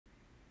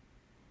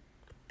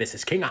This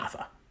is King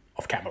Arthur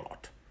of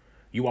Camelot.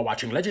 You are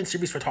watching Legend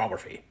Series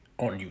Photography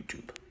on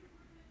YouTube.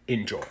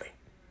 Enjoy.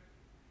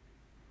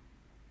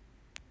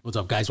 What's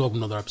up, guys? Welcome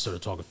to another episode of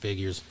Talking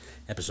Figures,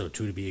 episode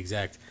 2 to be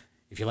exact.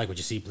 If you like what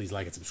you see, please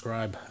like and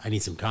subscribe. I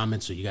need some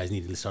comments, so you guys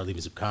need to start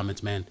leaving some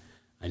comments, man.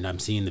 And I'm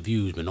seeing the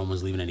views, but no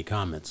one's leaving any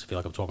comments. I feel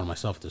like I'm talking to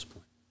myself at this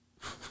point.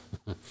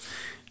 I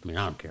mean,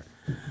 I don't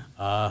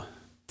care.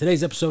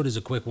 Today's episode is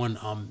a quick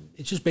one.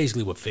 It's just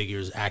basically what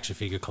figures, action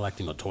figure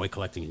collecting, or toy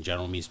collecting in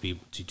general means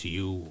to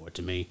you or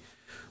to me.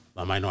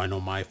 I know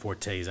my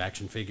forte is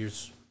action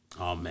figures,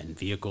 and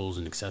vehicles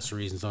and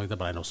accessories and stuff like that.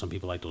 But I know some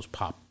people like those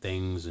pop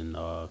things, and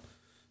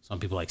some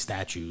people like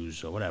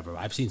statues or whatever.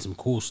 I've seen some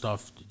cool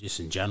stuff just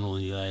in general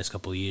in the last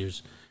couple of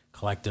years,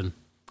 collecting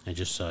and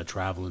just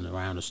traveling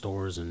around the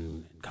stores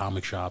and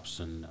comic shops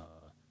and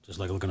just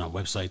like looking on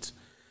websites.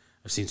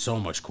 I've seen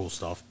so much cool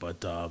stuff,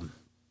 but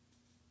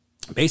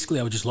basically,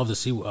 I would just love to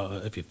see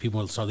if people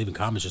want to start leaving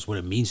comments, just what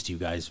it means to you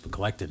guys for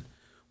collecting,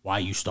 why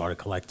you started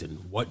collecting,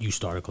 what you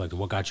started collecting,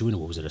 what got you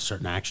into it. Was it a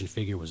certain action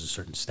figure? Was it a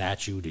certain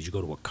statue? Did you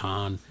go to a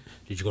con?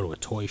 Did you go to a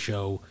toy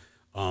show?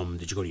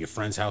 Did you go to your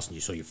friend's house and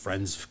you saw your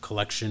friend's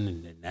collection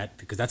and that?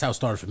 Because that's how it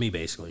started for me,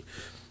 basically.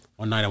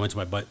 One night I went to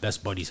my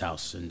best buddy's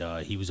house,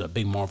 and he was a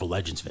big Marvel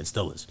Legends fan,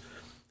 still is.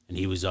 And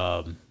he was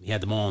he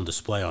had them all on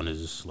display on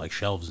his like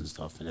shelves and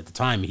stuff. And at the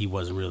time, he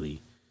wasn't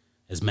really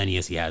as many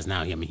as he has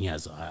now. He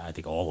has, I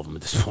think, all of them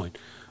at this point.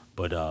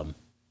 But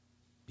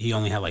he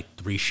only had like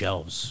 3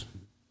 shelves.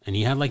 And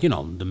he had like,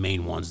 the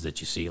main ones that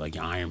you see, like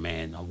Iron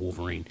Man,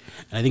 Wolverine.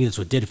 And I think that's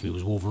what did it for me,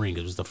 was Wolverine.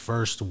 It was the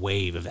first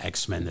wave of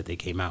X-Men that they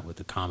came out with,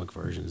 the comic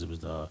versions. It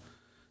was the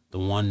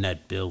one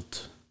that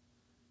built,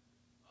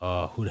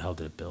 who the hell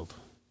did it build?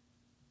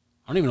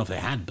 I don't even know if they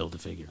had built a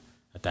figure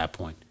at that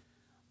point.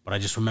 But I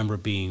just remember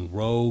it being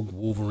Rogue,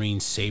 Wolverine,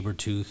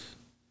 Sabretooth,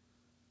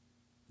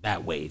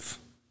 that wave.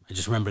 I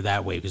just remember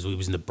that wave because he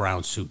was in the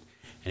brown suit.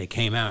 And it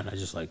came out, and I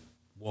just like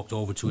walked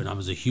over to it, and I'm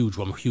a huge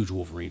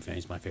Wolverine fan.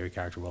 He's my favorite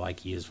character, well,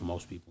 like he is for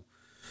most people.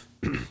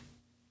 And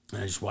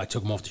I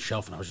took him off the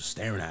shelf, and I was just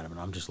staring at him,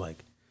 and I'm just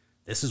like,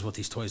 this is what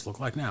these toys look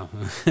like now.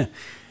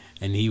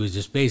 And he was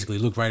just basically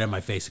looked right at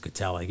my face and could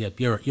tell, like, yep,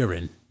 you're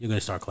in. You're going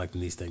to start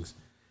collecting these things.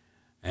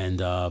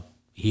 And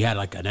he had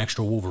like an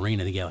extra Wolverine.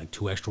 I think he had like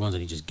 2 extra ones,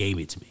 and he just gave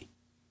it to me.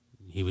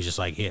 He was just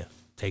like, here,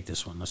 take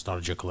this one. I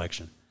started your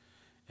collection.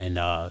 And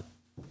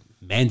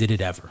man, did it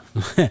ever.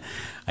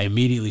 I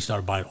immediately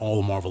started buying all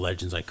the Marvel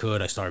Legends I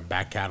could. I started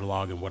back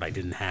cataloging what I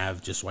didn't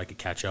have just so I could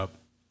catch up.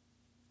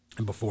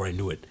 And before I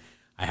knew it,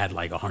 I had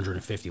like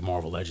 150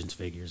 Marvel Legends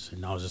figures.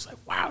 And I was just like,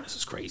 wow, this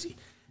is crazy.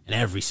 And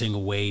every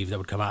single wave that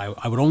would come out,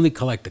 I would only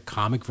collect the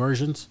comic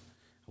versions.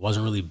 I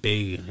wasn't really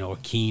big, or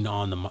keen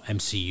on the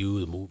MCU,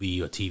 the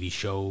movie or TV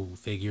show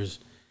figures.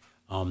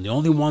 The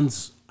only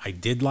ones I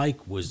did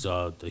like was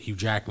the Hugh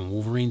Jackman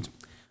Wolverines.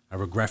 I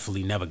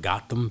regretfully never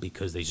got them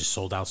because they just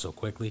sold out so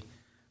quickly.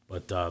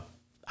 But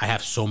I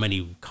have so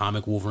many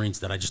comic Wolverines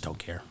that I just don't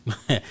care.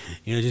 It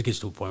just gets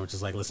to a point where it's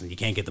just like, listen, you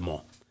can't get them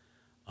all.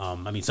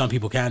 I mean, some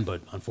people can,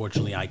 but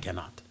unfortunately I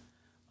cannot.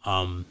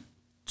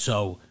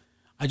 So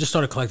I just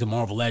started collecting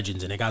Marvel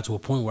Legends, and it got to a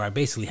point where I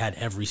basically had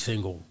every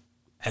single,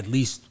 at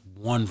least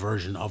one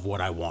version of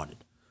what I wanted.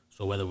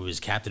 So whether it was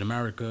Captain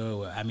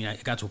America, I mean, I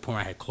got to a point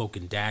where I had Cloak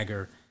and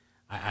Dagger.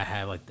 I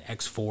had like the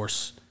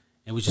X-Force.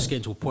 And it was just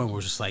getting to a point where it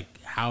was just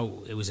like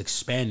how it was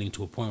expanding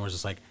to a point where it's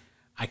just like,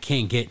 I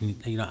can't get,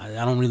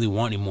 I don't really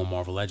want any more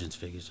Marvel Legends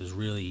figures. There's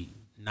really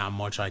not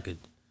much I could,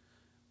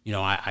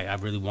 I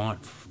really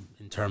want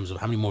in terms of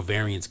how many more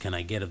variants can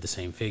I get of the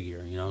same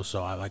figure,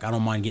 So I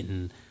don't mind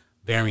getting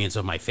variants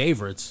of my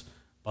favorites,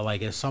 but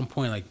like at some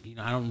point, like,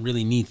 I don't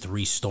really need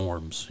 3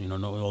 Storms, no,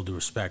 with all due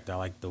respect. I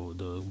like the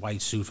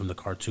white suit from the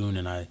cartoon,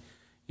 and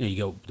you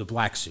go the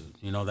black suit,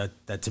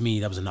 that to me,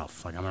 that was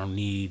enough. Like, I don't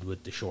need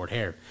with the short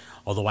hair,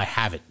 although I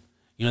have it.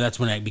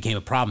 That's when it became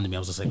a problem to me. I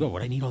was just like, oh, what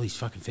do I need all these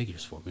fucking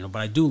figures for? But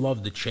I do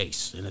love the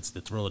chase, and it's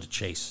the thrill of the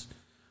chase,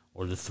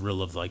 or the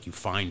thrill of, like, you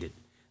find it.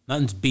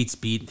 Nothing beats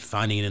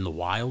finding it in the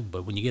wild,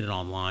 but when you get it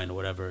online or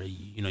whatever,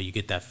 you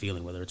get that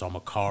feeling, whether it's on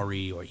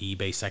Mercari or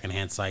eBay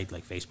secondhand site,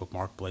 like Facebook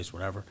Marketplace,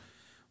 whatever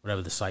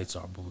the sites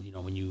are. But,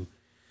 when you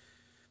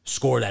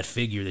score that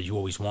figure that you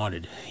always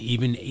wanted,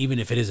 even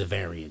if it is a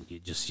variant,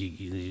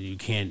 you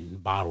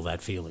can't bottle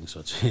that feeling.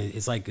 So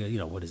it's like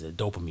what is it,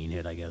 dopamine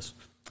hit, I guess.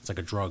 It's like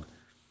a drug.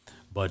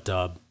 But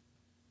the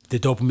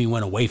dopamine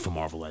went away from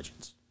Marvel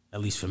Legends, at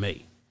least for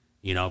me.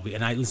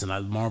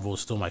 And Marvel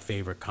is still my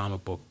favorite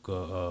comic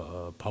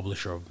book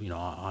publisher,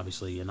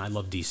 obviously, and I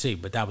love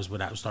DC, but that was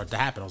what started to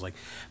happen. I was like,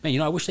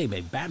 man, I wish they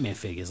made Batman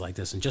figures like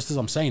this. And just as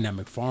I'm saying that,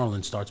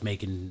 McFarlane starts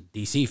making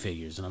DC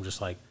figures, and I'm just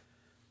like,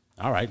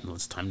 all right, well,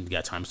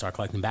 got time to start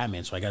collecting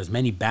Batman. So I got as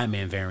many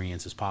Batman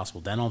variants as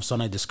possible. Then all of a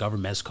sudden I discovered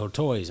Mezco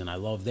Toys, and I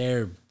love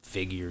their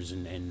figures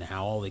and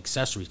how all the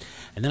accessories.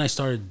 And then I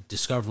started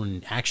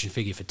discovering action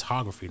figure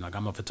photography. Like,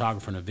 I'm a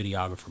photographer and a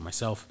videographer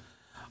myself.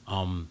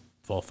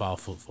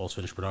 False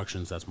Finish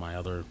Productions, that's my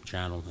other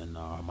channel, and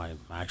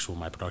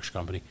my production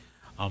company.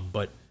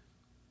 But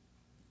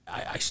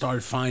I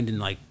started finding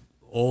like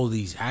all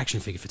these action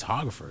figure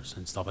photographers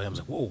and stuff like that. I was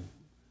like, whoa,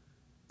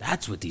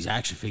 that's what these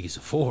action figures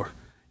are for.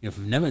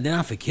 They're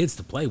not for kids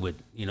to play with.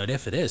 They're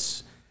for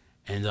this.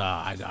 And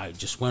I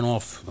just went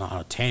off on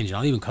a tangent.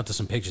 I'll even cut to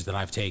some pictures that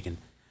I've taken.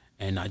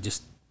 And I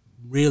just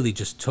really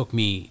just took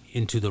me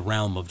into the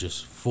realm of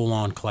just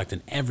full-on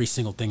collecting every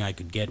single thing I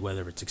could get,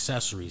 whether it's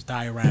accessories,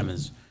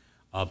 dioramas,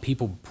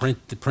 people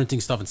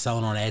printing stuff and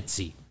selling on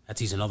Etsy.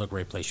 Etsy's another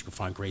great place. You can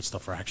find great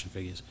stuff for action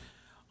figures.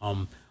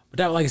 But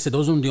that, like I said,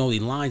 those aren't the only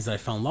lines that I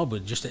fell in love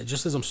with. Just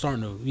as I'm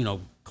starting to,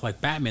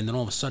 collect Batman, then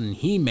all of a sudden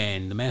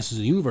He-Man, the Masters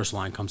of the Universe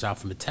line comes out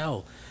from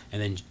Mattel.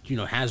 And then,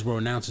 Hasbro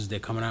announces they're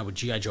coming out with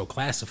G.I. Joe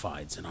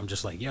Classifieds. And I'm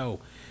just like, yo,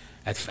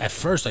 at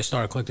first I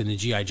started collecting the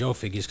G.I. Joe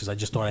figures because I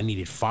just thought I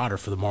needed fodder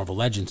for the Marvel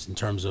Legends in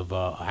terms of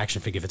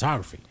action figure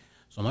photography.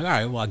 So I'm like, all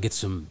right, well, I'll get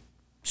some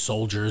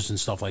soldiers and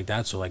stuff like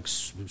that. So, like,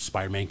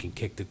 Spider-Man can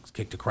kick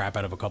the crap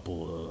out of a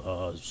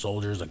couple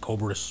soldiers, like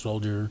Cobra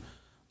soldier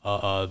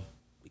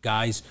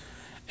guys.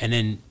 And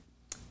then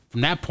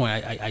from that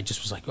point, I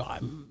just was like,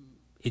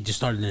 it just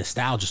started, the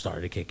nostalgia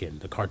started to kick in,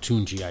 the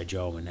cartoon G.I.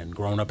 Joe. And then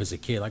growing up as a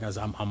kid, like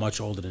I'm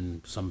much older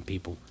than some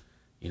people.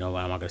 I'm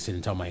not going to sit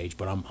and tell my age,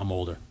 but I'm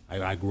older.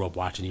 I grew up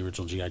watching the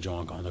original G.I. Joe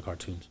on the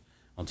cartoons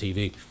on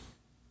TV.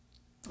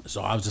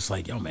 So I was just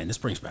like, yo, man, this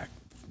brings back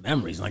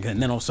memories.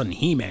 And then all of a sudden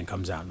He-Man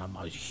comes out, and I'm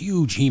a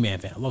huge He-Man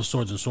fan. I love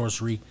swords and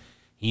sorcery.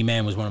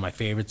 He-Man was one of my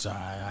favorites.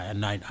 I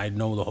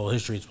know the whole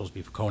history. It's supposed to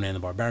be for Conan the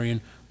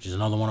Barbarian, which is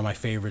another one of my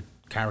favorite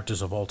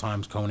characters of all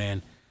times,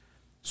 Conan.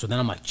 So then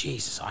I'm like,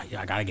 Jesus,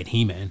 I gotta get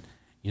He-Man.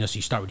 So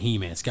you start with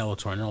He-Man,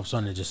 Skeletor, and all of a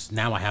sudden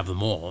now I have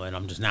them all, and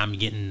I'm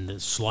getting the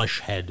Slush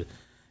Head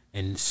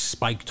and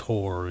Spike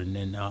Tor, and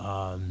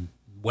then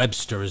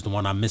Webster is the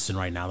one I'm missing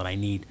right now that I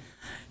need,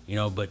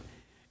 but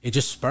it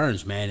just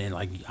spurns, man. And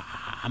like,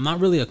 I'm not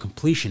really a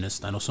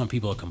completionist. I know some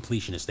people are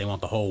completionists. They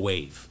want the whole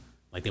wave.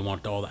 Like, they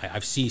want all.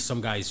 I've seen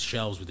some guys'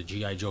 shelves with the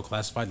G.I. Joe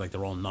Classified, like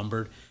they're all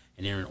numbered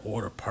and they're in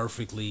order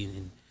perfectly.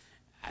 And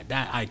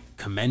that, I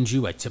commend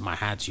you. I tip my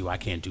hat to you. I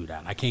can't do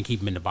that. I can't keep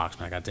them in the box,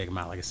 man. I gotta take them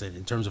out. Like I said,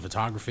 in terms of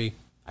photography,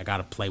 I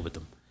gotta play with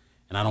them.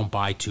 And I don't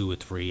buy 2 or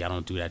 3. I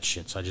don't do that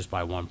shit. So I just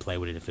buy one, play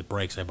with it. If it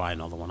breaks, I buy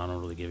another one. I don't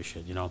really give a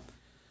shit,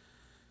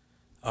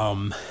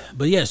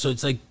 But yeah, so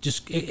it's like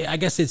I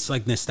guess it's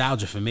like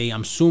nostalgia for me.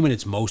 I'm assuming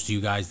it's most of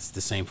you guys. It's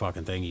the same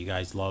fucking thing. You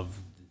guys love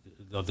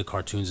the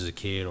cartoons as a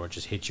kid, or it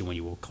just hit you when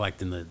you were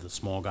collecting the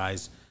small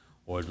guys,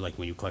 or like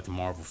when you collect the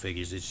Marvel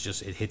figures. It's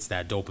just, it hits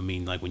that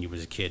dopamine like when you were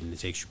a kid, and it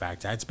takes you back.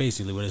 That's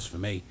basically what it is for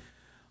me.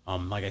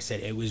 Like I said,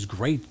 it was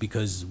great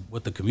because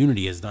what the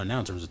community has done now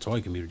in terms of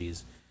toy community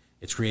is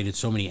it's created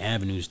so many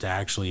avenues to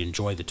actually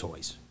enjoy the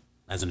toys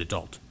as an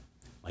adult.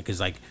 Like, cause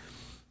like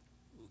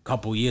a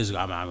couple years ago,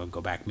 I'm gonna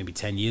go back maybe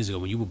 10 years ago,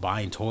 when you were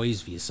buying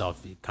toys for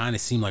yourself, it kind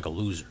of seemed like a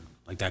loser,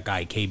 like that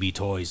guy KB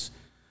Toys,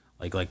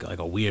 like a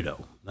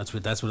weirdo. That's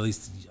what at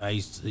least I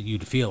used you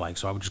to feel like.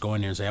 So I would just go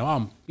in there and say,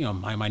 oh,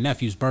 my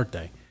nephew's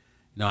birthday.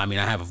 I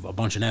have a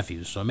bunch of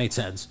nephews, so it made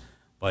sense.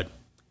 But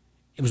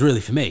it was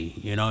really for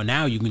me,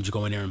 Now you can just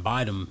go in there and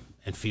buy them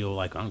and feel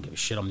like, I don't give a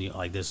shit.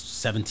 There's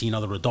 17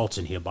 other adults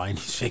in here buying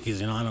these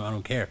figures. I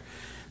don't care.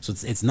 So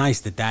it's nice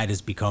that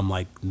has become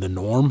like the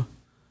norm.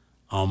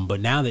 But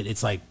now that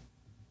it's like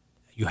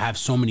you have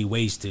so many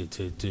ways to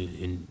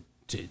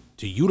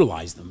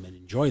utilize them and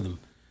enjoy them,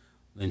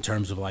 in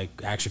terms of like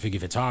action figure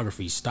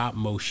photography, stop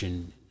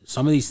motion.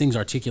 Some of these things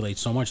articulate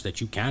so much that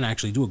you can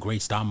actually do a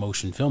great stop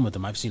motion film with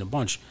them. I've seen a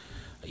bunch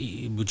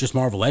with just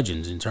Marvel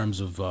Legends, in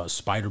terms of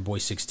Spider-Boy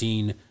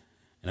 16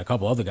 and a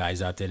couple other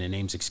guys out there. Their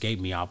names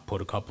escape me. I'll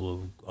put a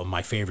couple of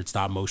my favorite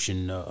stop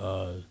motion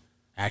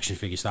action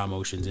figure stop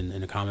motions in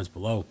the comments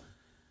below.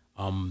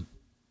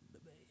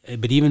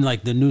 But even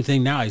like the new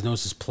thing now, I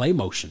noticed is play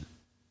motion,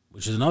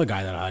 which is another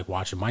guy that I like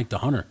watching, Mike the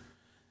Hunter.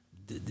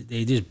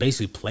 They just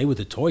basically play with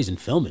the toys and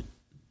film it.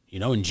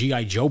 And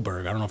G.I.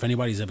 Joeberg, I don't know if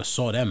anybody's ever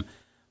saw them,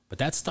 but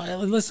that style,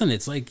 listen,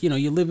 it's like,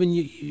 you live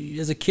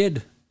as a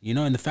kid,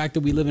 and the fact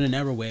that we live in an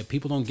era where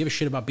people don't give a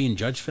shit about being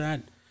judged for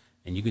that,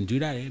 and you can do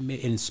that, it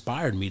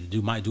inspired me to do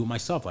it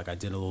myself. Like I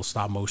did a little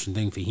stop motion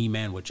thing for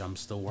He-Man, which I'm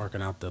still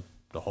working out the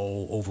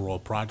whole overall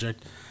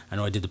project. I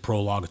know I did the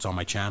prologue, it's on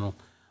my channel,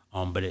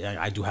 but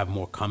I do have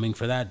more coming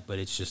for that, but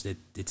it's just,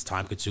 it's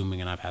time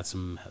consuming, and I've had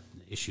some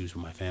issues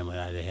with my family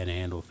I had to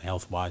handle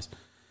health-wise.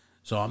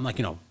 So I'm like,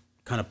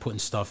 kind of putting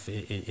stuff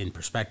in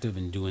perspective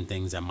and doing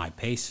things at my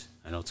pace.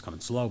 I know it's coming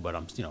slow, but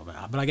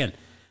but again,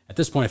 at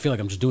this point, I feel like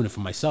I'm just doing it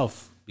for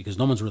myself because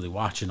no one's really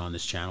watching on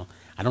this channel.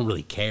 I don't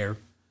really care,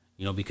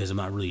 because I'm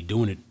not really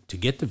doing it to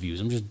get the views.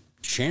 I'm just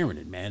sharing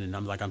it, man. And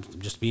I'm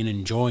just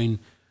enjoying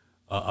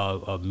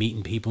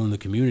meeting people in the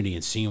community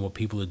and seeing what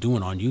people are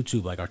doing on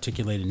YouTube. Like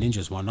Articulated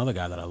Ninjas, one other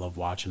guy that I love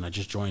watching. I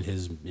just joined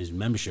his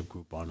membership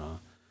group on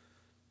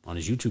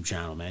his YouTube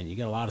channel, man. You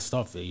get a lot of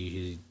stuff.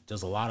 He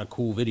does a lot of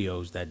cool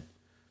videos that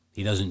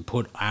he doesn't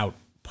put out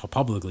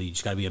publicly. You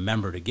just got to be a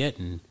member to get.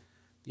 And,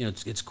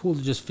 it's cool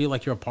to just feel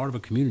like you're a part of a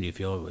community,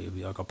 feel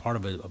like a part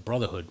of a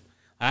brotherhood.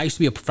 I used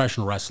to be a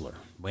professional wrestler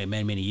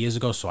many years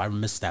ago, so I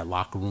miss that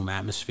locker room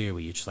atmosphere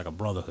where you're just like a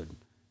brotherhood.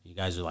 You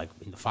guys are like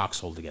in the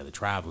foxhole together,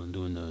 traveling,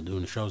 doing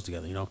the shows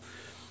together, you know.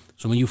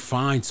 So when you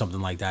find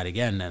something like that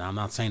again, and I'm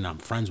not saying I'm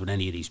friends with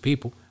any of these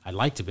people, I'd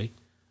like to be.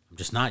 I'm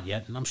just not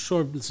yet. And I'm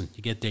sure, listen,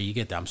 you get there, you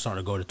get there. I'm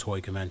starting to go to toy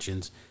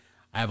conventions.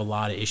 I have a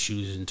lot of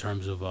issues in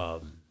terms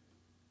of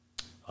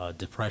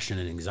depression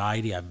and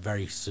anxiety. I have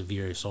very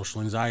severe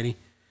social anxiety.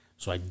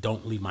 So I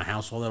don't leave my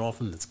house all that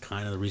often. That's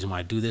kind of the reason why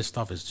I do this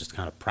stuff, is just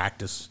kind of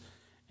practice.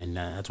 And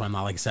that's why I'm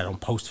not, like I said, I don't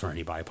post for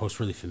anybody. I post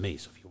really for me.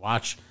 So if you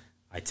watch,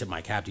 I tip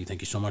my cap to you.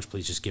 Thank you so much.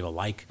 Please just give a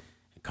like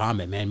and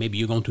comment, man. Maybe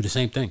you're going through the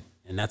same thing.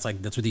 And that's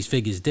what these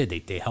figures did.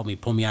 They helped me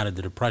pull me out of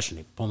the depression.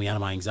 They pull me out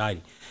of my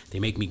anxiety. They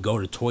make me go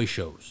to toy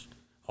shows.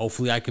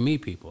 Hopefully I can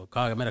meet people.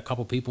 I met a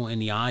couple people in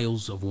the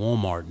aisles of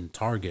Walmart and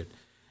Target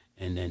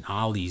and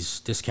Ollie's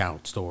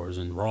discount stores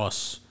and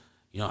Ross.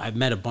 You know, I've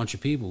met a bunch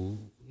of people,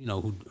 you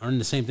know, who earn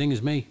the same thing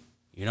as me,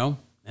 you know,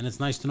 and it's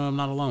nice to know I'm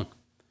not alone,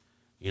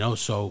 you know.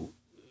 So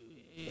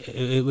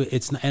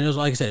it's, and it was,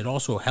 like I said, it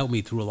also helped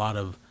me through a lot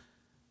of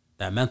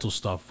that mental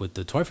stuff with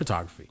the toy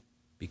photography,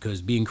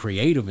 because being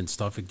creative and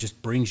stuff, it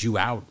just brings you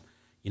out.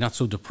 You're not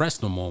so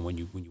depressed no more when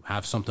you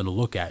have something to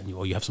look at,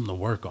 or you have something to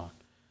work on,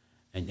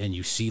 and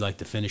you see like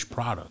the finished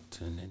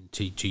product. And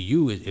to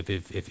you,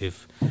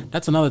 if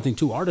that's another thing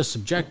too. Art is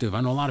subjective.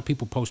 I know a lot of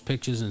people post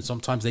pictures, and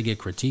sometimes they get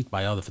critiqued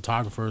by other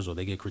photographers, or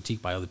they get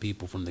critiqued by other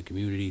people from the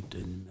community.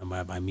 And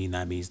I mean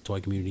that means toy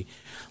community.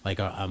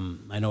 Like I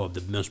know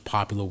the most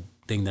popular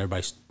thing that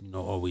everybody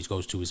always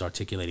goes to is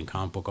articulating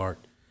comic book art,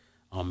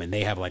 and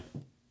they have like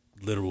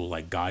literal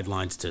like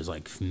guidelines to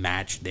like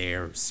match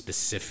their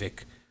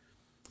specific,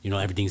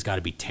 everything's got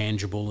to be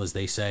tangible, as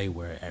they say,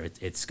 where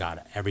everything's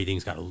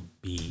got to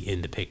be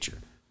in the picture,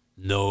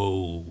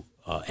 no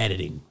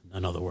editing.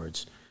 In other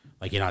words,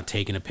 like you're not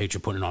taking a picture,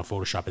 putting it on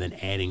Photoshop, and then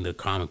adding the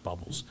comic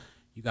bubbles.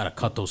 You got to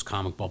cut those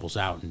comic bubbles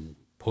out and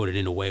put it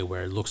in a way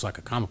where it looks like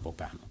a comic book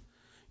panel.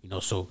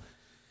 So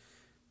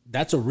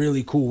that's a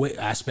really cool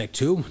aspect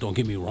too. Don't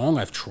get me wrong,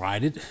 I've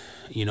tried it,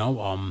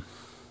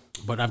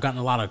 but I've gotten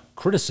a lot of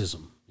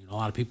criticism. A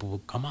lot of people will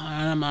come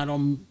on. I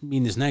don't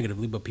mean this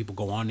negatively, but people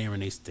go on there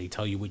and they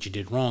tell you what you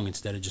did wrong,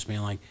 instead of just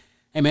being like,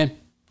 "Hey, man,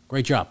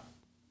 great job.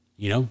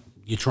 You're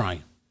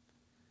trying."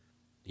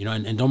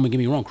 And don't get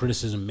me wrong,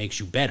 criticism makes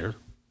you better,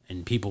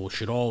 and people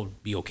should all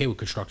be okay with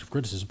constructive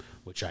criticism,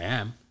 which I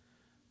am.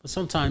 But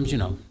sometimes, you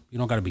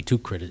don't got to be too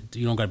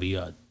You don't got to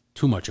be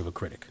too much of a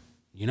critic.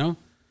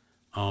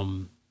 But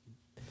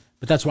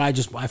that's why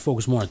I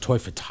focus more on toy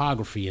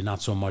photography and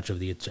not so much of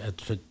the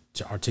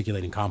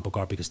articulating comic book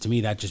art, because to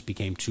me that just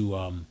became too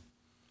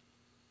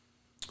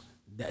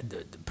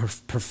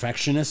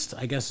perfectionist,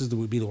 I guess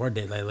would be the word.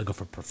 They look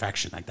for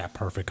perfection, like that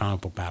perfect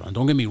comic book pattern. And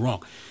don't get me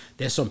wrong,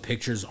 there's some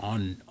pictures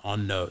on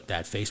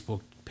that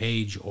Facebook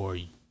page or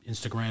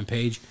Instagram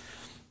page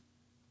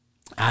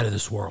out of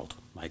this world.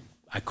 Like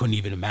I couldn't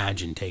even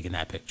imagine taking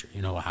that picture.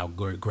 How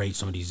great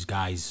some of these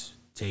guys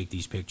take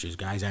these pictures,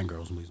 guys and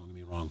girls. Please don't get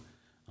me wrong.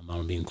 I'm not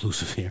gonna be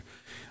inclusive here,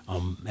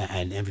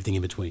 and everything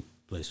in between,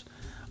 please.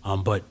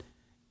 But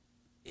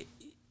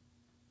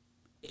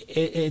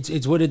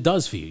it's what it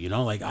does for you,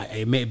 Like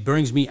it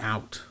brings me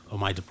out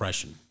of my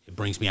depression. It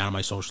brings me out of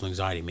my social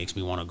anxiety. It makes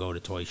me want to go to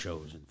toy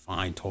shows and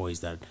find toys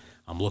that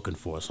I'm looking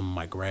for, some of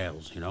my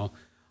grails,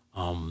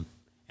 And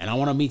I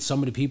want to meet some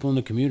of the people in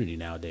the community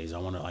nowadays. I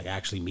want to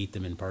actually meet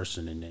them in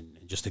person and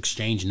just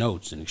exchange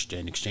notes and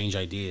exchange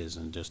ideas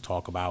and just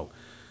talk about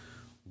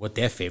what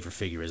their favorite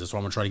figure is. That's why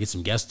I'm going to try to get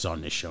some guests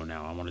on this show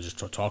now. I want to just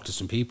talk to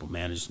some people,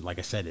 man. Just, like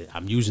I said,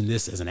 I'm using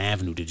this as an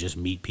avenue to just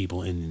meet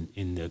people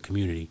in the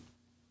community,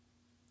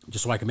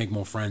 just so I can make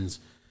more friends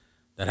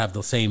that have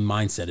the same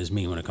mindset as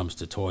me when it comes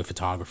to toy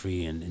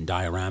photography and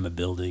diorama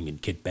building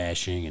and kit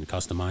bashing and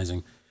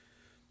customizing.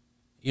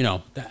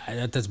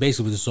 That's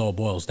basically what this all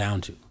boils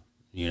down to.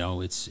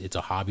 It's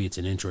a hobby, it's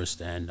an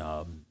interest, and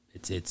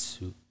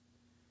it's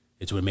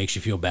what makes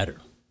you feel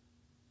better.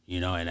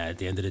 And at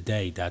the end of the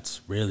day,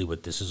 that's really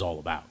what this is all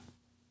about.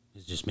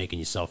 It's just making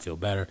yourself feel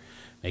better,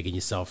 making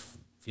yourself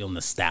feel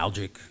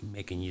nostalgic,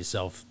 making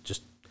yourself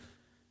just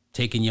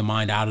taking your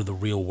mind out of the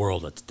real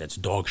world. That's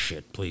dog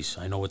shit, please.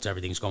 I know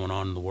everything's going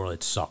on in the world.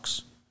 It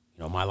sucks.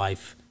 My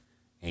life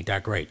ain't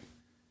that great.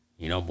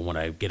 But when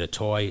I get a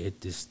toy,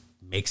 it just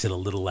makes it a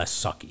little less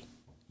sucky.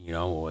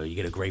 Or you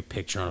get a great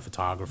picture on a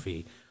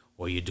photography,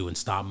 or you're doing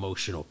stop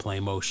motion or play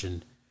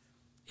motion.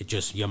 It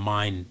just, your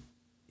mind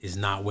is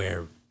not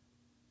where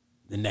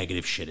the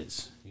negative shit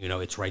is.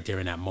 It's right there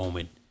in that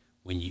moment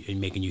and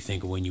making you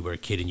think of when you were a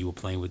kid and you were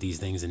playing with these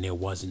things and there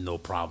wasn't no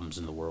problems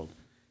in the world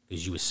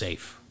because you were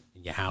safe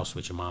in your house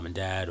with your mom and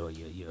dad, or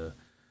your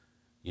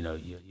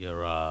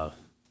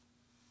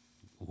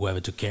whoever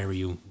took care of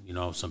you.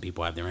 Some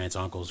people have their aunts,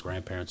 uncles,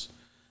 grandparents,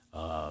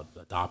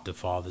 adoptive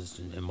fathers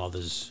and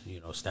mothers,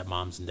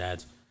 stepmoms and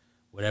dads,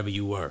 whatever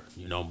you were.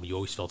 You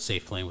always felt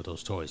safe playing with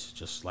those toys.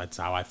 Just like that's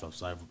how I felt.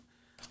 So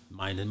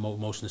my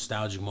most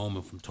nostalgic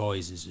moment from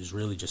toys is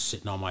really just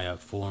sitting on my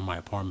floor in my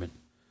apartment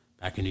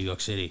back in New York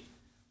City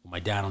with my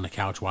dad on the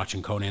couch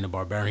watching Conan the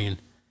Barbarian,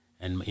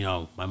 and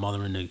my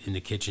mother in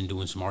the kitchen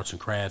doing some arts and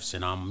crafts,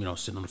 and I'm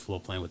sitting on the floor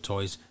playing with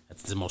toys.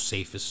 That's the most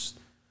safest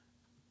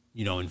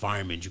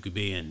environment you could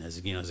be in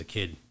as as a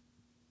kid,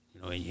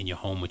 in your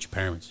home with your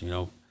parents,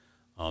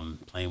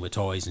 playing with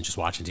toys and just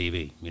watching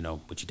TV,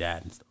 with your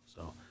dad and stuff.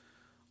 So,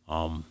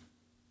 and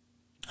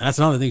that's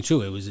another thing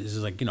too. It's just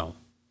like,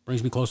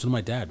 brings me closer to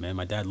my dad, man.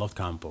 My dad loved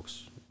comic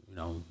books.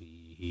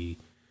 He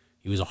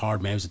was a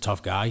hard man. He was a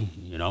tough guy,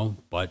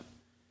 but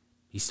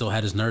he still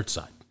had his nerd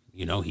side.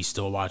 He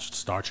still watched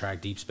Star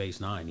Trek, Deep Space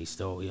Nine. He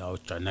still,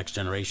 Next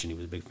Generation. He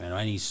was a big fan of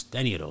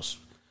any of those,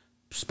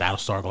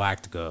 Battlestar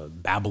Galactica,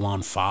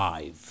 Babylon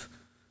 5,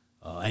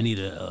 any of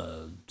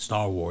the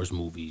Star Wars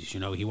movies.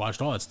 He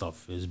watched all that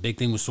stuff. His big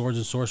thing was swords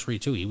and sorcery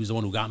too. He was the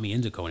one who got me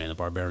into Conan the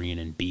Barbarian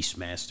and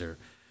Beastmaster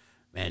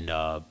and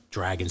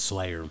Dragon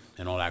Slayer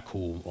and all that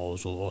all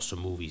those awesome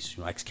movies.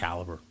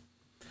 Excalibur.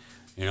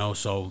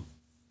 So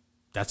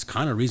that's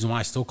kind of the reason why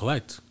I still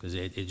collect, because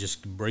it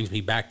just brings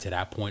me back to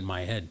that point in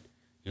my head.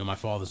 My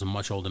father's a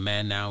much older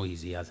man now.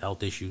 He has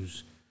health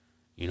issues,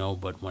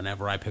 but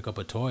whenever I pick up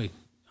a toy,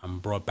 I'm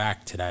brought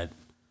back to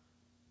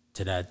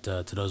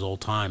those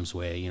old times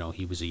where,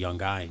 he was a young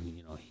guy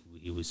and,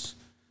 he was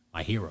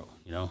my hero,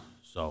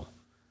 so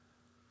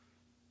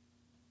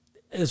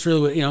it's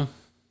really what,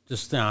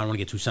 just, I don't want to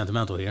get too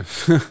sentimental here,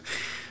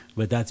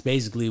 but that's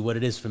basically what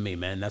it is for me,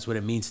 man. That's what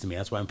it means to me.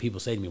 That's why when people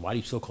say to me, why do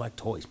you still collect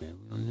toys, man?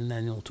 Isn't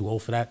that too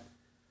old for that?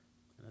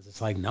 And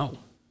it's like, no,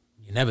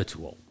 you're never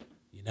too old.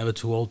 You're never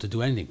too old to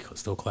do anything.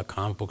 Still collect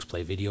comic books,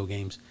 play video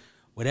games,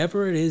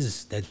 whatever it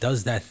is that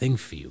does that thing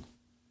for you,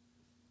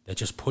 that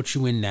just puts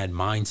you in that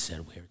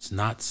mindset where it's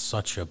not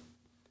such a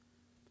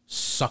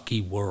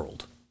sucky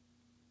world.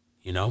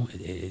 You're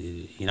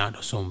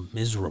not so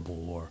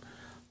miserable or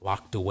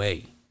locked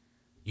away.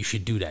 You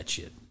should do that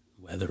shit.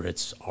 Whether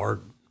it's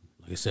art,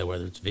 like I said,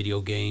 whether it's video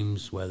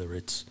games, whether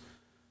it's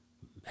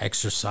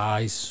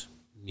exercise,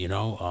 the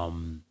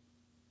only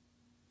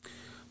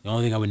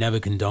thing I would never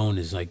condone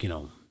is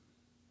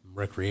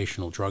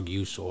recreational drug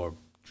use or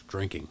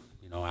drinking.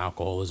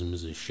 Alcoholism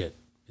is a shit.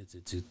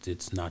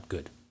 It's not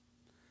good.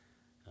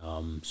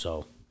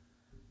 So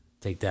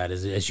take that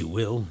as you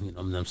will.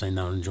 I'm saying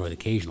don't enjoy the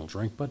occasional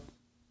drink, but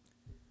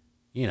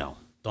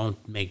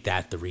don't make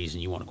that the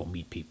reason you want to go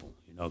meet people.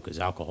 Because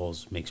alcohol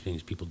makes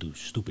people do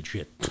stupid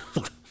shit.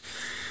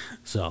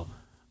 So,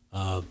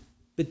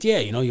 but yeah,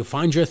 you'll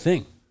find your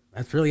thing.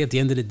 That's really at the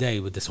end of the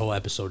day what this whole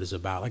episode is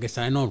about. Like I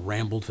said, I know I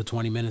rambled for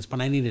 20 minutes, but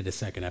I needed a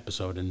second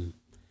episode and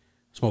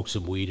smoked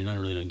some weed, and I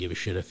really don't give a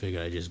shit. I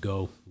figured I'd just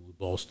go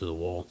balls to the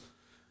wall.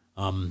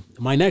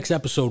 My next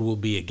episode will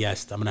be a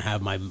guest. I'm going to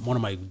have one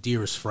of my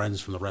dearest friends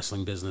from the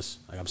wrestling business.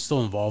 I'm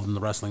still involved in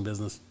the wrestling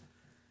business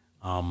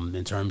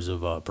in terms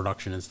of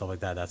production and stuff like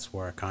that. That's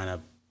where I kind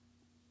of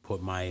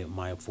put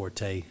my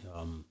forte,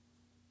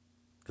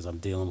 because I'm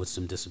dealing with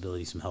some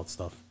disability, some health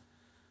stuff.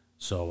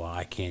 So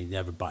I can't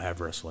never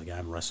wrestle. I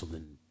haven't wrestled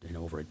in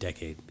over a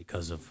decade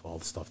because of all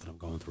the stuff that I'm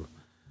going through.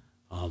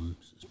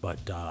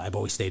 But I've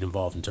always stayed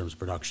involved in terms of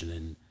production,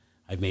 and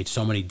I've made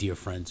so many dear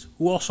friends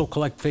who also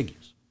collect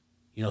figures.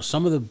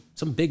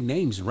 Some big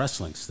names in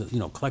wrestling,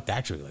 collect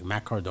action figures, like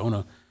Matt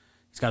Cardona.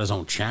 He's got his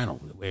own channel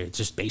where it's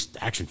just based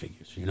action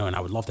figures, and I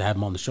would love to have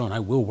him on the show, and I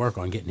will work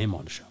on getting him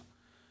on the show.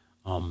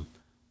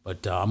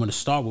 But I'm going to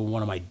start with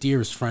one of my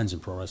dearest friends in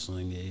pro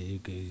wrestling.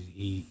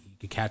 You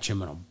could catch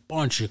him in a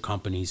bunch of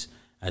companies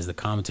as the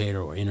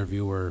commentator or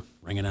interviewer,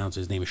 ring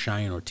announcer. His name is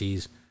Cheyenne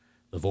Ortiz,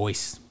 the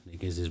voice,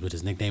 is what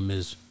his nickname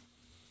is.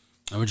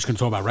 And we're just going to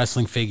talk about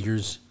wrestling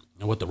figures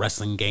and what the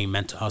wrestling game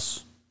meant to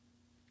us,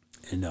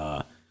 and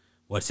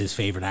what's his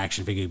favorite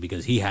action figure,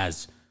 because he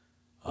has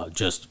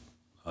just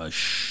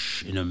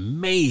an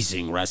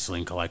amazing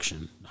wrestling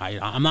collection.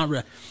 I'm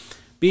not...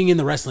 Being in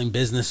the wrestling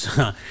business,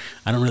 I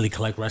don't really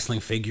collect wrestling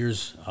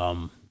figures.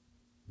 I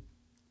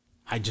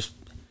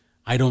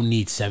don't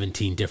need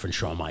 17 different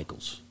Shawn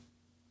Michaels.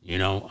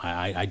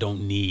 I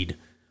don't need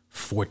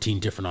 14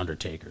 different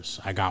Undertakers.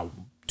 I got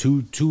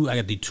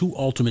the two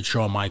Ultimate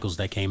Shawn Michaels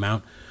that came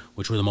out,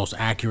 which were the most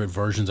accurate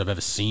versions I've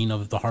ever seen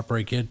of the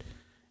Heartbreak Kid.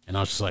 And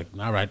I was just like,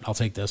 all right, I'll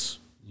take this.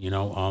 And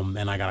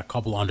I got a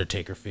couple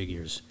Undertaker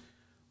figures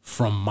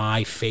from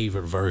my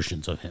favorite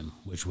versions of him,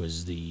 which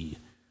was the...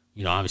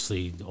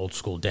 obviously the old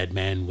school dead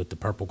man with the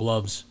purple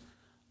gloves.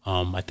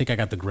 I think I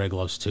got the gray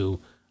gloves too.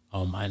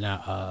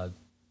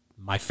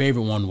 My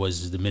favorite one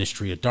was the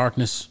Ministry of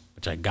Darkness,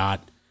 which I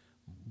got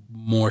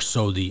more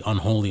so the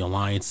Unholy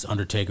Alliance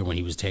Undertaker when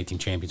he was tag team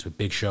champions with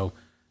Big Show.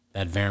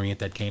 That variant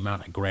that came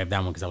out, I grabbed that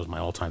one because that was my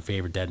all-time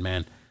favorite dead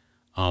man.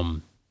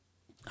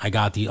 I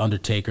got the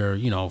Undertaker,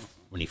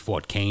 when he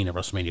fought Kane at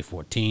WrestleMania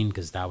 14,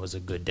 because that was a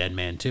good dead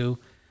man too.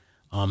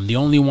 The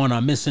only one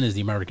I'm missing is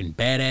the American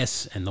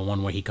Badass and the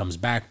one where he comes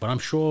back, but I'm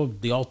sure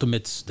the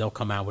Ultimates, they'll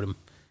come out with him,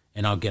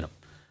 and I'll get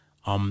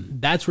them.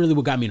 That's really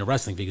what got me into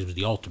wrestling figures, was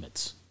the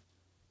Ultimates.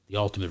 The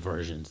Ultimate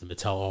versions, the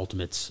Mattel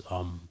Ultimates,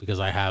 because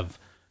I have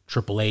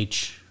Triple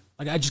H.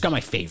 I just got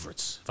my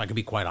favorites, if I could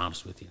be quite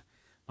honest with you.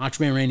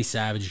 Macho Man Randy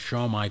Savage,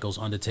 Shawn Michaels,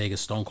 Undertaker,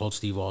 Stone Cold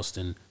Steve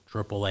Austin,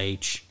 Triple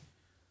H.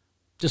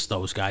 Just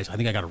those guys. I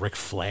think I got a Ric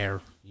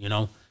Flair,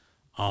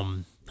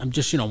 I'm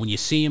just, when you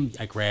see them,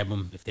 I grab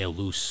them if they're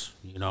loose.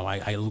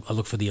 I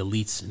look for the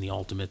elites and the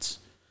ultimates.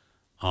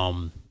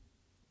 I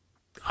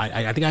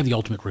think I have the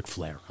ultimate Ric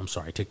Flair. I'm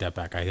sorry, I take that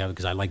back. I have it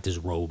because I liked his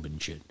robe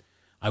and shit.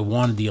 I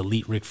wanted the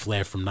elite Ric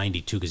Flair from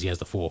 '92 because he has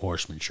the Four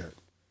Horsemen shirt,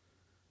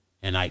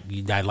 and I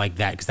like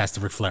that because that's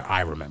the Ric Flair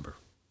I remember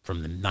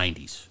from the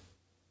 '90s.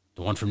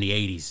 The one from the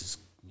 '80s is,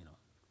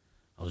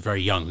 I was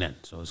very young then,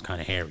 so it was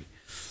kind of hairy.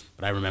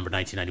 But I remember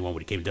 1991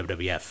 when he came to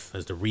WWF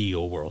as the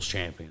real World's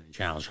Champion and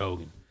challenged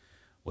Hogan,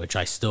 which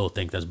I still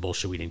think that's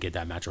bullshit. We didn't get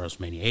that match at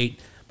WrestleMania 8,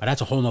 but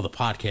that's a whole nother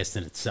podcast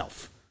in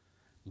itself.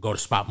 Go to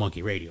Spot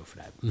Monkey Radio for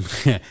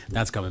that.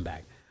 That's coming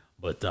back.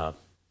 But I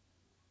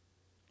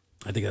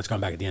think that's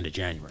coming back at the end of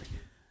January,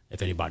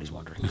 if anybody's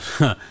wondering.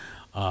 Like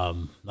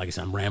I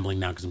said, I'm rambling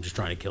now because I'm just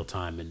trying to kill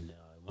time. And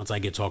once I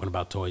get talking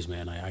about toys,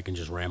 man, I can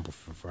just ramble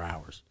for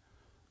hours.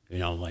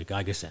 Like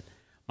I said,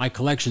 my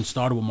collection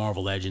started with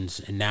Marvel Legends,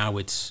 and now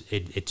it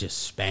just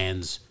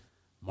spans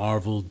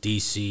Marvel,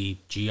 DC,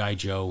 G.I.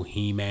 Joe,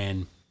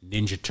 He-Man,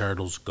 Ninja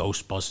Turtles,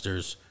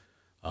 Ghostbusters,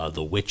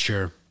 The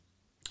Witcher,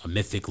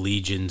 Mythic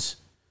Legions.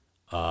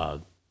 I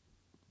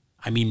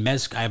have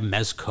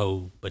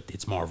Mezco, but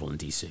it's Marvel and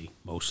DC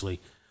mostly.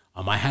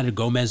 I had a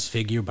Gomez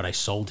figure, but I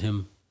sold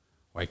him,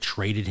 or I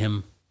traded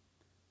him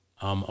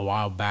a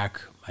while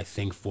back, I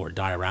think, for a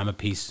diorama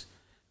piece.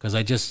 Because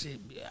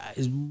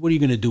what are you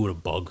going to do with a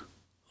bug?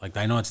 Like,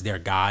 I know it's their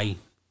guy.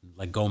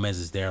 Like, Gomez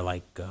is their,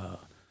 like, what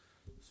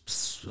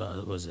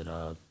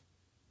the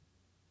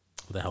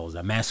hell is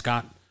that?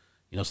 Mascot?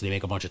 So they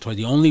make a bunch of toys.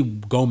 The only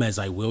Gomez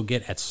I will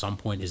get at some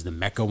point is the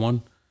Mecha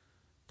one.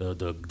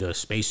 The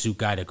spacesuit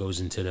guy that goes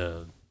into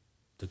the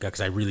guy,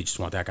 because I really just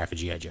want that guy for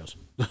G.I. Joes.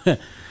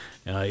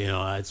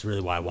 That's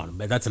really why I want him.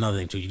 But that's another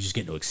thing, too. You just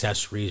get into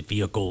accessories,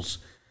 vehicles.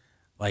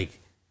 Like,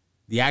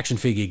 the action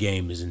figure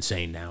game is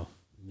insane now.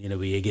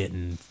 You're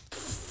getting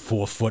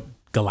 4-foot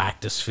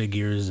Galactus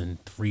figures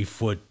and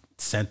 3-foot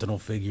Sentinel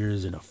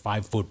figures and a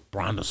 5-foot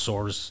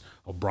Brontosaurus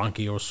or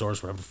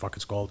Bronchiosaurus, whatever the fuck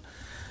it's called.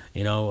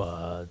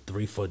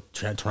 3-foot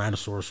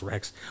Tyrannosaurus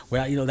Rex.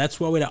 Well, that's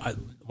what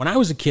when I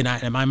was a kid,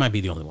 and I might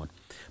be the only one,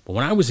 but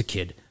when I was a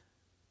kid,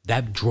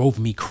 that drove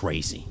me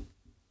crazy.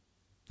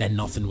 That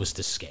nothing was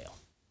to scale.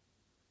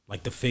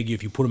 Like the figure,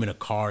 if you put him in a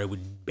car, it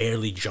would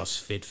barely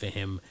just fit for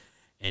him,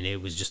 and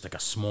it was just like a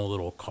small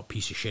little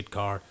piece of shit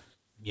car.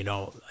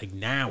 Like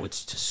now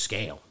it's to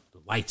scale. The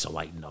lights are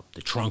lighting up.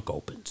 The trunk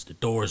opens. The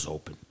doors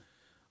open.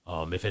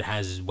 If it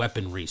has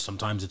weaponry,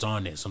 sometimes it's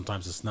on there,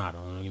 sometimes it's not.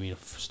 Don't give me a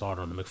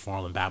starter on the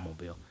McFarlane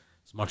Batmobile.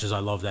 As much as I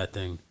love that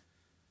thing,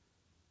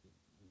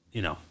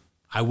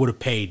 I would have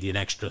paid an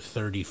extra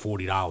 $30,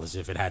 $40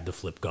 if it had the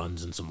flip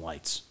guns and some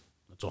lights.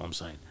 That's all I'm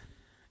saying.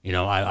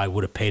 I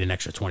would have paid an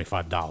extra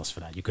 $25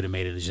 for that. You could have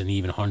made it as an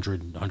even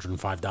 $100,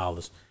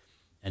 $105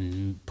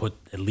 and put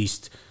at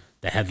least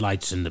the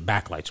headlights and the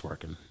backlights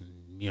working.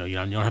 You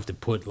don't have to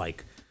put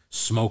like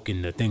smoke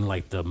in the thing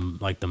like the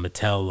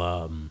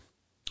Mattel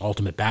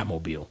Ultimate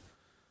Batmobile,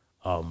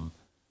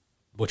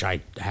 which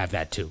I have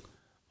that too.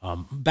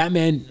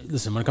 Batman,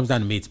 listen, when it comes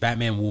down to me, it's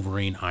Batman,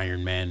 Wolverine,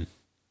 Iron Man,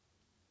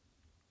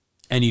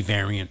 any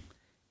variant,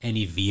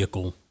 any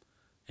vehicle,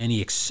 any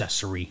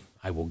accessory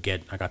I will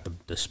get. I got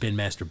the Spin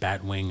Master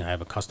Batwing. I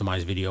have a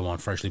customized video on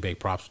Freshly Baked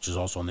Props, which is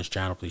also on this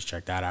channel. Please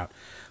check that out,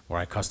 where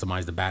I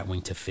customize the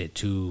Batwing to fit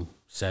 2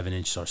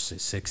 7-inch or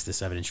 6 to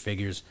 7-inch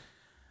figures.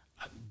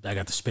 I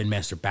got the Spin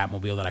Master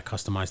Batmobile that I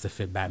customized to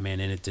fit Batman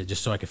in it,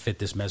 just so I could fit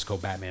this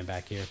Mezco Batman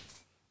back here.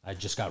 I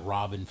just got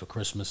Robin for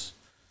Christmas,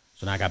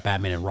 so now I got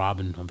Batman and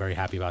Robin. I'm very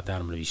happy about that.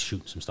 I'm going to be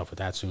shooting some stuff with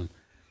that soon.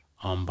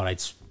 But I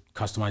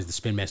customized the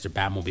Spin Master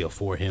Batmobile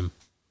for him.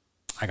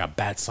 I got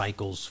Bat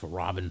Cycles for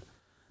Robin.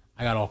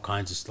 I got all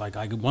kinds of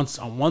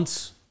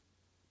once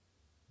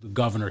the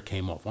governor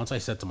came off. Once I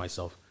said to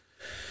myself,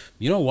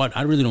 you know what?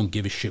 I really don't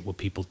give a shit what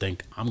people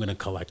think. I'm going to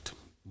collect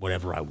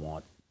whatever I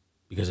want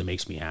because it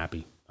makes me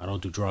happy. I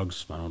don't do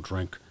drugs. I don't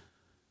drink.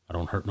 I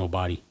don't hurt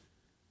nobody.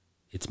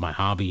 It's my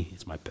hobby.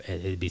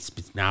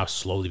 It's now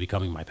slowly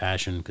becoming my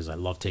passion because I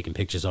love taking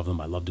pictures of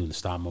them. I love doing the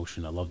stop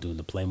motion. I love doing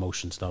the play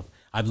motion stuff.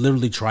 I've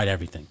literally tried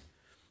everything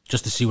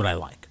just to see what I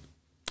like.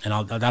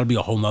 And that'll be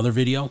a whole nother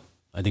video.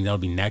 I think that'll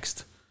be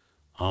next.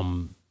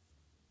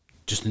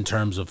 Just in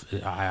terms of,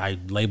 I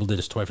labeled it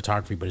as toy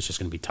photography, but it's just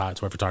going to be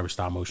toy photography,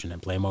 stop motion,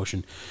 and play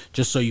motion,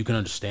 just so you can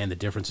understand the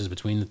differences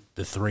between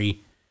the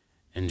three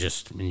and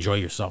just enjoy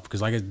yourself.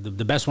 Because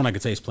the best one I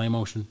could say is play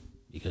motion,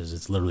 because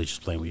it's literally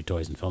just playing with your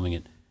toys and filming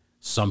it.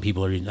 Some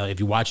people are, if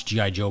you watch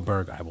G.I. Joe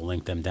Berg, I will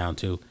link them down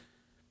too.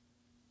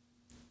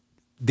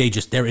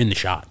 They're in the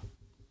shot.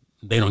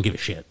 They don't give a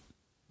shit.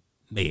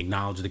 They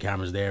acknowledge the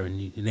camera's there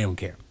and they don't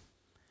care.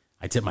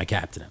 I tip my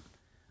cap to them.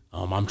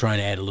 I'm trying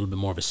to add a little bit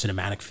more of a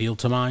cinematic feel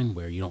to mine,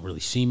 where you don't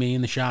really see me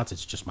in the shots.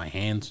 It's just my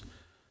hands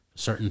for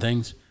certain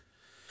things.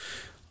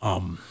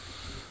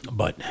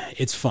 But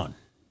it's fun.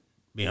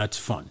 It's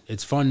fun.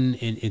 It's fun.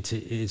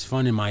 It's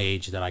fun in my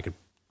age that I could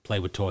play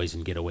with toys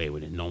and get away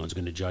with it. No one's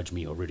going to judge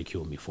me or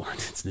ridicule me for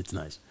it. It's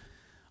nice.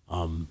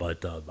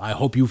 But I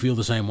hope you feel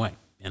the same way.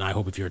 And I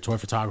hope if you're a toy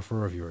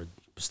photographer, if you're a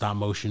stop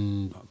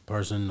motion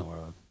person or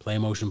a play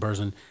motion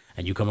person,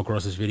 and you come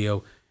across this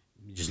video,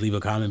 just leave a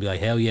comment and be like,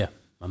 hell yeah.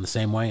 I'm the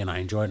same way, and I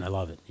enjoy it, and I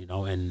love it, you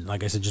know. And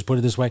like I said, just put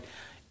it this way,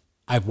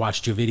 I've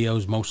watched your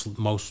videos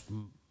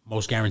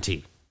most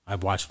guaranteed.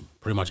 I've watched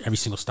pretty much every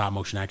single stop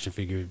motion action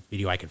figure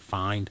video I can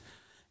find,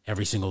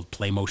 every single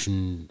play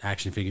motion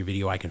action figure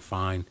video I can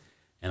find,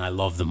 and I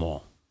love them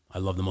all. I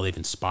love them all. They've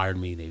inspired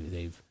me.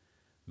 They've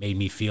made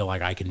me feel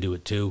like I can do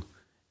it too.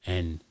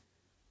 And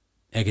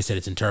like I said,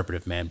 it's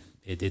interpretive, man.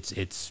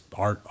 It's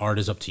art. Art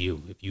is up to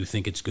you. If you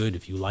think it's good,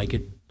 if you like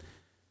it,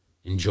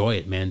 enjoy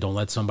it, man. Don't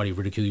let somebody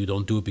ridicule you.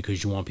 Don't do it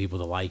because you want people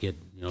to like it.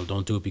 You know,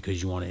 don't do it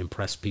because you want to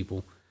impress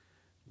people.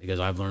 Because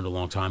I've learned a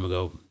long time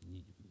ago,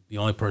 the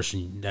only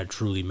person that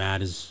truly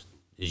matters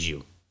is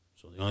you.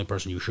 So the only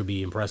person you should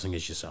be impressing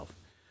is yourself.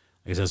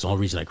 I guess that's the whole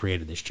reason I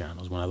created this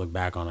channel. Is when I look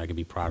back on it, I can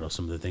be proud of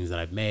some of the things that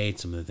I've made,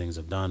 some of the things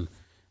I've done,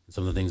 and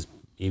some of the things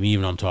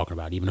even I'm talking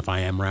about. Even if I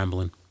am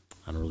rambling,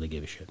 I don't really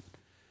give a shit.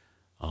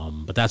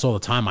 But that's all the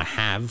time I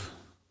have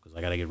because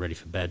I got to get ready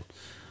for bed.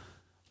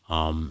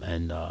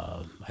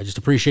 I just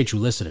appreciate you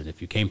listening. If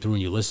you came through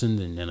and you listened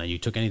and you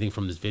took anything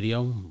from this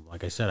video,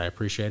 like I said, I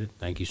appreciate it.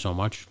 Thank you so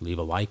much. Leave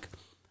a like,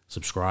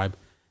 subscribe,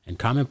 and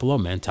comment below,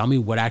 man. Tell me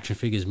what action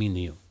figures mean to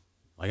you.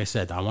 Like I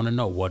said, I want to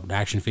know what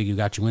action figure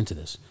got you into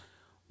this.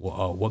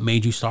 What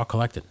made you start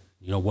collecting?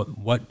 You know,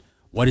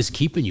 what is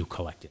keeping you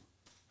collecting?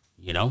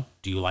 You know,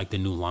 do you like the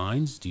new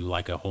lines? Do you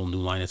like a whole new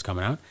line that's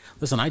coming out?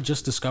 Listen, I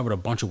just discovered a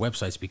bunch of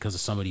websites because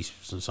of some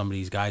of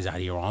these guys out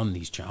here on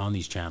these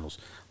channels,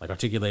 like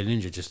Articulated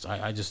Ninja.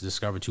 I just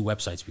discovered 2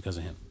 websites because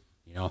of him.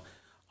 You know,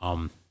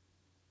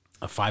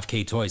 a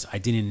 5K Toys I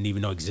didn't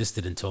even know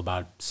existed until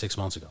about 6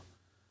 months ago.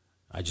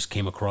 I just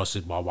came across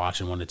it while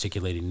watching one of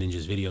Articulated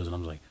Ninja's videos, and I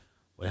was like,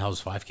 "What the hell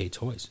is 5K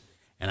Toys?"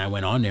 And I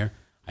went on there.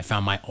 I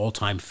found my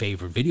all-time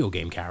favorite video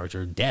game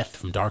character, Death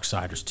from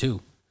Darksiders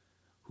 2,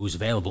 who's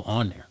available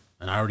on there.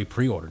 And I already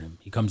pre-ordered him.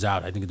 He comes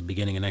out, I think, at the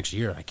beginning of next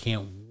year. I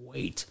can't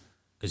wait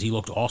because he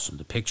looked awesome.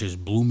 The pictures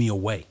blew me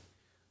away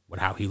with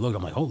how he looked.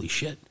 I'm like, holy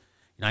shit.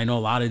 And I know a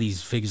lot of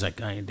these figures, like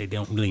they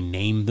don't really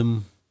name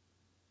them.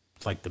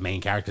 It's like the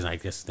main characters. I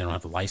guess they don't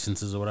have the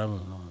licenses or whatever. I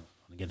don't want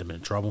to get them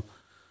in trouble.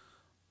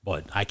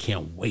 But I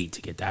can't wait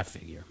to get that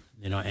figure.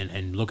 You know,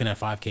 and looking at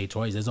 5K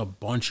Toys, there's a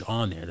bunch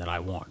on there that I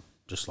want.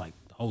 Just like,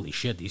 holy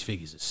shit, these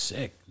figures are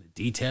sick. The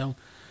detail,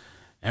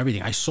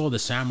 everything. I saw the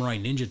Samurai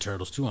Ninja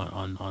Turtles too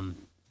on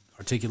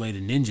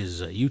Articulated Ninja's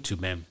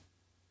YouTube, man.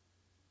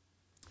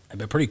 I've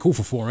been pretty cool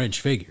for 4-inch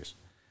figures.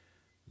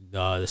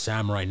 The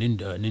Samurai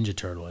Ninja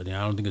Turtle. I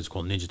don't think it's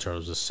called Ninja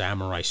Turtles. The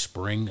Samurai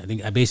Spring. I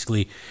think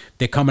basically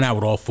they're coming out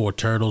with all 4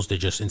 turtles. They're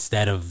just,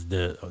 instead of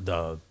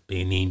the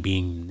being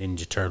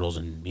Ninja Turtles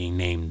and being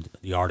named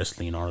the artist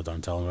Leonardo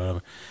Donatello or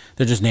whatever,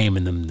 they're just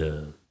naming them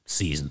the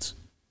seasons,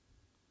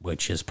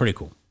 which is pretty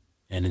cool.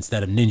 And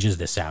instead of ninjas,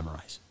 they're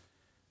samurais.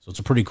 So it's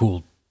a pretty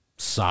cool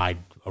side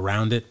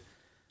around it.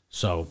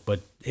 So,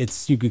 but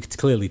you could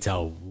clearly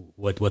tell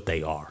what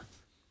they are.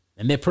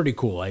 And they're pretty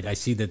cool. I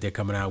see that they're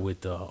coming out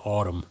with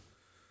Autumn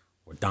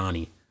or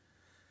Donnie.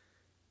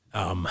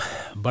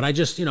 But I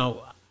just, you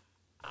know,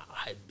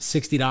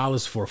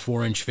 $60 for a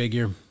 4-inch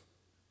figure,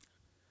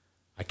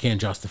 I can't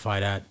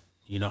justify that.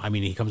 You know, I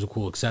mean, he comes with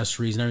cool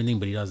accessories and everything,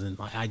 but he doesn't,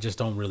 I just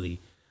don't really,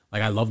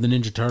 like, I love the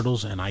Ninja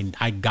Turtles, and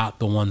I got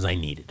the ones I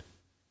needed.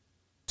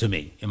 To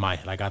me, in my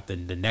head, I got the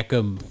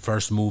NECA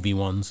first movie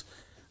ones.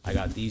 I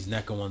got these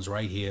NECA ones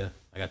right here.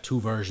 I got 2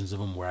 versions of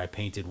them where I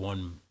painted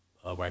one,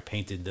 where I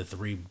painted the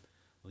 3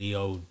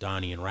 Leo,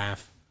 Donnie, and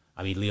Raph.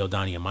 I mean, Leo,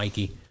 Donnie, and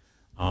Mikey.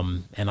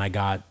 And I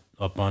got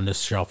up on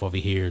this shelf over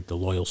here the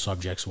Loyal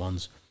Subjects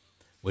ones,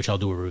 which I'll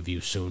do a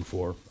review soon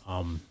for.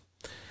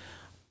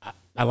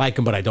 I like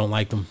them, but I don't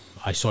like them.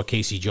 I saw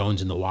Casey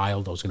Jones in the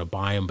wild. I was going to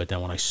buy them, but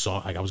then when I saw,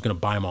 like, I was going to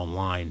buy them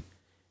online,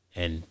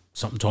 and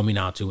something told me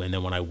not to. And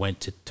then when I went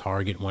to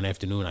Target one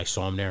afternoon, I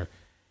saw them there,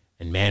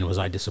 and man, was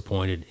I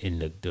disappointed in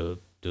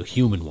the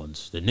human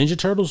ones. The Ninja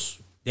Turtles,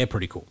 they're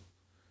pretty cool.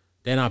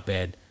 They're not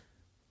bad.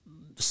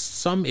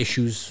 Some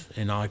issues,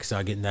 and I'll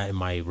get into that in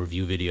my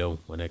review video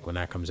when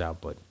that comes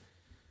out. But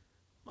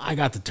I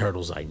got the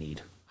turtles I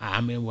need. I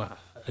mean,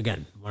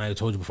 again, when I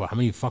told you before, how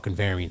many fucking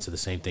variants of the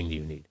same thing do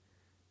you need?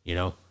 You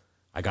know,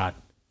 I got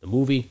the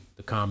movie,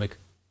 the comic,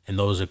 and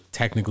those are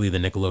technically the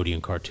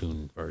Nickelodeon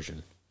cartoon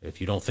version. If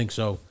you don't think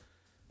so,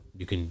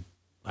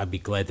 I'd be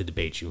glad to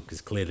debate you, because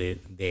clearly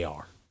they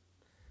are.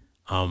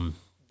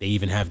 They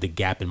even have the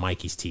gap in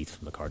Mikey's teeth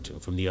from the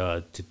cartoon, from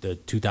the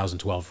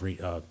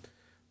 2012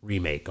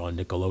 remake on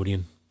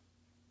Nickelodeon,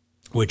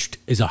 which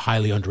is a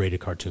highly underrated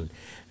cartoon.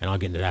 And I'll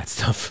get into that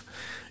stuff.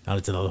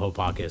 It's another whole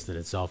podcast in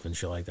itself and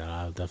shit like that.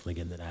 I'll definitely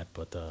get into that.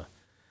 But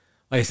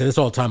like I said, that's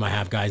all the time I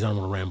have, guys. I don't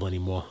want to ramble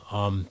anymore.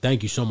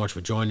 Thank you so much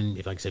for joining.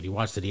 Like I said, if you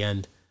watched to the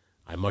end,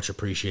 I much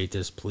appreciate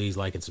this. Please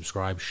like and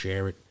subscribe,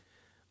 share it.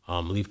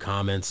 Leave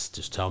comments.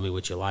 Just tell me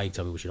what you like.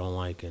 Tell me what you don't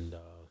like. And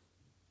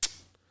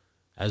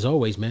as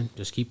always, man,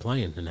 just keep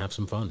playing and have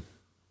some fun.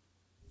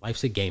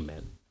 Life's a game,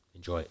 man.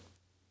 Enjoy it.